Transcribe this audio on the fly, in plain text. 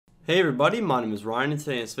Hey everybody, my name is Ryan, and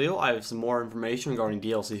today in this video I have some more information regarding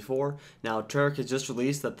DLC 4. Now, Treyarch has just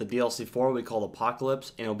released that the DLC 4 will be called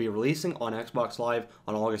Apocalypse, and it will be releasing on Xbox Live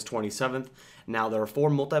on August 27th. Now, there are 4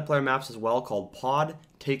 multiplayer maps as well called Pod,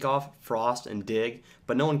 Takeoff, Frost, and Dig,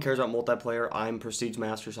 but no one cares about multiplayer. I'm Prestige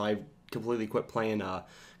Master, so I completely quit playing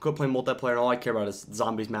multiplayer, and all I care about is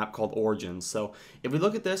zombies map called Origins. So if we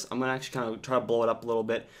look at this, I'm going to actually kind of try to blow it up a little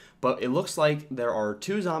bit, but it looks like there are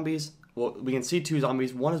 2 zombies. Well, we can see 2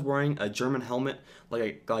 zombies. One is wearing a German helmet,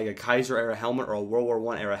 like a Kaiser era helmet or a World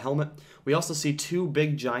War I era helmet. We also see 2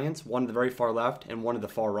 big giants, one at the very far left and one at the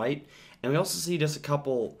far right. And we also see just a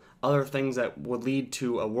couple other things that would lead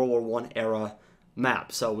to a World War I era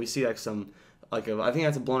map. So we see I think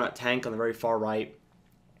that's a blown out tank on the very far right.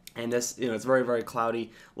 And this, it's very, very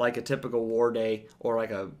cloudy, like a typical war day, or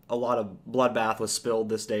like a lot of bloodbath was spilled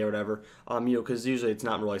this day or whatever. Because usually it's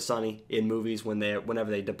not really sunny in movies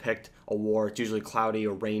whenever they depict a war. It's usually cloudy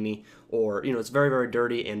or rainy, or it's very, very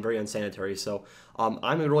dirty and very unsanitary. So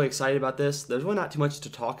I'm really excited about this. There's really not too much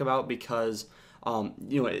to talk about because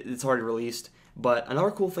it's already released. But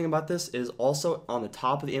another cool thing about this is also on the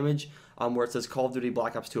top of the image, where it says Call of Duty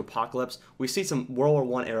Black Ops 2 Apocalypse, we see some World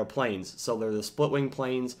War I era planes. So they're the split wing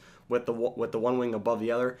planes with the one wing above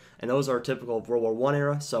the other, and those are typical of World War I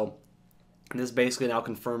era. So this basically now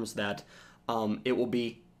confirms that it will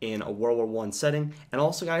be in a World War I setting. And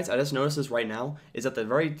also, guys, I just noticed this right now, is at the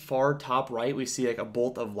very far top right, we see like a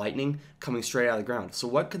bolt of lightning coming straight out of the ground. So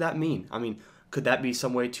what could that mean? I mean, could that be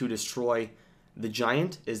some way to destroy the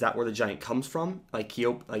giant? Is that where the giant comes from? Like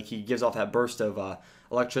he gives off that burst of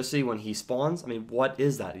electricity when he spawns? I mean, what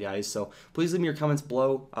is that, guys? So please leave me your comments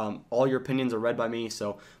below. All your opinions are read by me,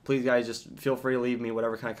 so please, guys, just feel free to leave me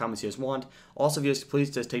whatever kind of comments you guys want. Also, if you guys please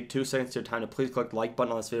just take 2 seconds of your time to please click the like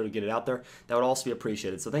button on this video to get it out there. That would also be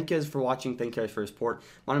appreciated. So thank you guys for watching. Thank you guys for your support.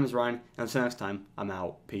 My name is Ryan, and until next time, I'm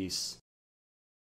out. Peace.